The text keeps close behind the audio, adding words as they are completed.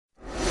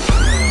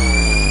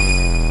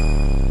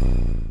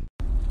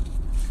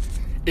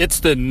It's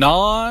the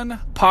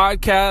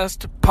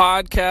non-podcast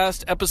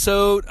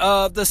episode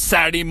of the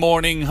Saturday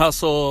Morning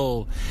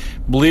Hustle.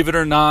 Believe it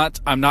or not,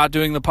 I'm not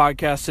doing the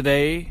podcast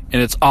today,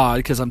 and it's odd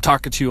because I'm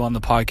talking to you on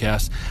the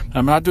podcast.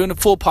 I'm not doing a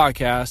full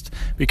podcast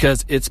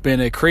because it's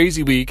been a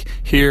crazy week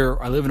here.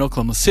 I live in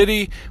Oklahoma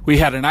City. We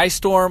had an ice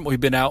storm.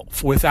 We've been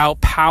out without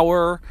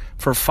power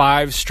for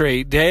 5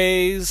 straight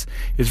days.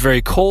 It's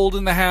very cold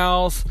in the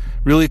house.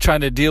 Really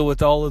trying to deal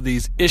with all of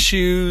these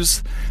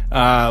issues.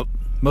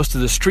 Most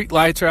of the street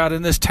lights are out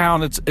in this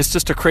town. It's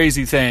just a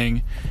crazy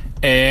thing.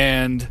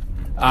 And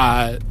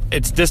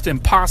it's just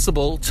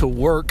impossible to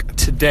work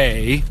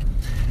today.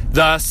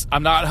 Thus,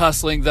 I'm not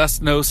hustling.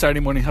 Thus, no Saturday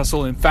Morning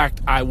Hustle. In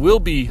fact, I will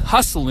be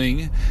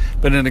hustling,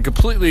 but in a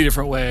completely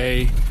different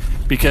way,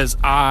 because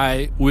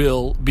I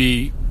will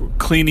be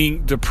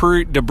cleaning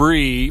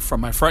debris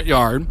from my front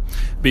yard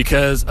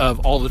because of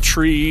all the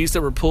trees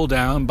that were pulled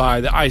down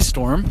by the ice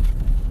storm.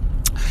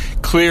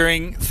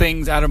 Clearing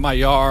things out of my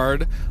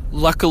yard.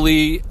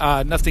 Luckily,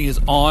 nothing is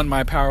on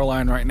my power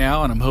line right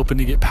now, and I'm hoping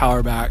to get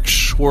power back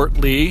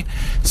shortly.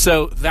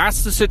 So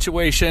that's the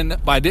situation,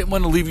 but I didn't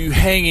want to leave you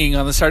hanging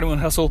on the Saturday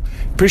Morning Hustle.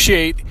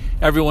 Appreciate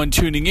everyone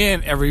tuning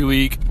in every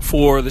week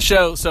for the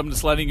show. So I'm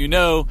just letting you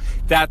know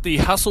that the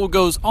hustle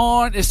goes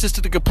on. It's just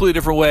in a completely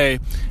different way.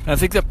 And I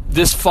think that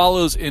this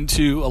follows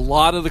into a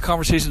lot of the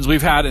conversations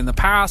we've had in the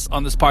past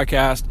on this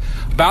podcast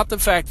about the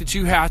fact that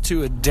you have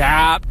to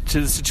adapt to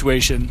the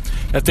situation,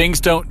 that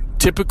things don't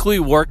typically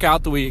work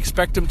out the way you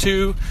expect them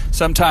to.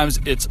 Sometimes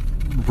it's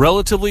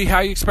relatively how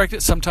you expect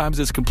it. Sometimes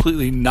it's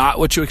completely not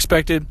what you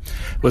expected.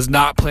 Was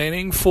not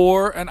planning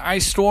for an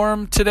ice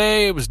storm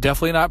today. I was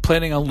definitely not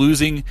planning on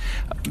losing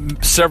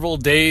several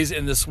days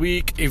in this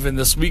week, even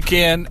this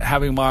weekend,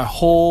 having my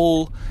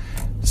whole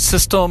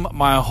system,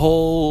 my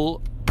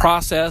whole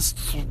process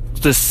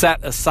just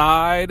set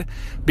aside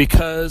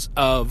because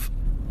of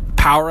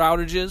power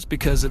outages,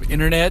 because of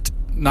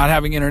not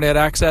having internet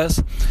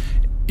access.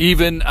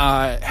 Even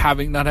not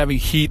having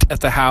heat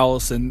at the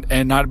house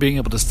and not being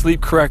able to sleep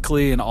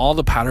correctly, and all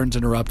the patterns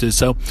interrupted.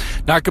 So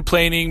not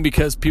complaining,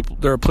 because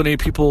there are plenty of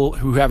people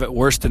who have it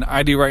worse than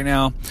I do right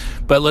now,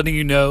 but letting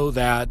you know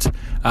that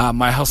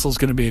my hustle is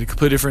going to be in a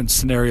completely different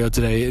scenario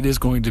today. It is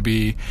going to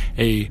be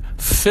a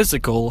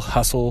physical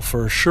hustle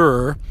for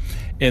sure,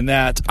 in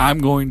that I'm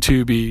going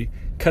to be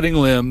cutting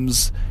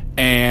limbs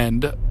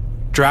and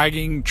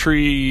dragging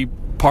tree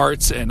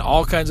parts and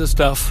all kinds of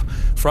stuff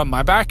from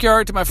my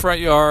backyard to my front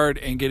yard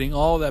and getting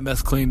all that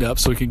mess cleaned up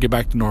so we can get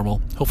back to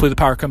normal. Hopefully the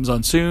power comes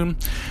on soon.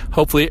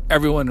 Hopefully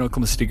everyone in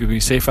Oklahoma City can be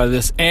safe out of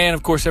this. And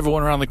of course,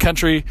 everyone around the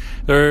country.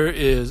 There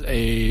is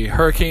a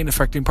hurricane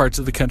affecting parts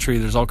of the country.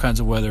 There's all kinds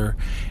of weather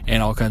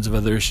and all kinds of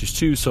other issues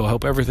too. So I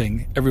hope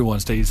everyone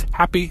stays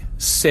happy,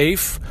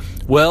 safe,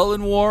 well,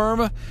 and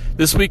warm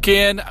this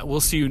weekend. We'll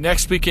see you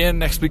next weekend.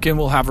 Next weekend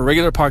we'll have a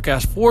regular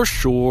podcast for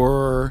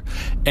sure,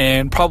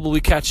 and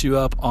probably catch you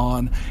up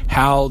on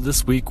how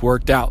this week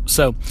worked out.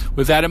 So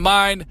with that in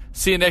mind,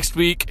 see you next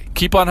week.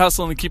 Keep on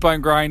hustling and keep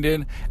on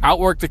grinding.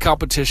 Outwork the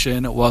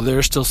competition while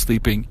they're still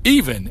sleeping,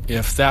 even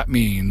if that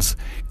means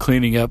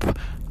cleaning up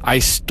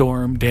ice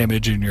storm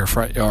damage in your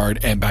front yard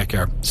and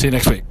backyard. See you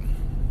next week.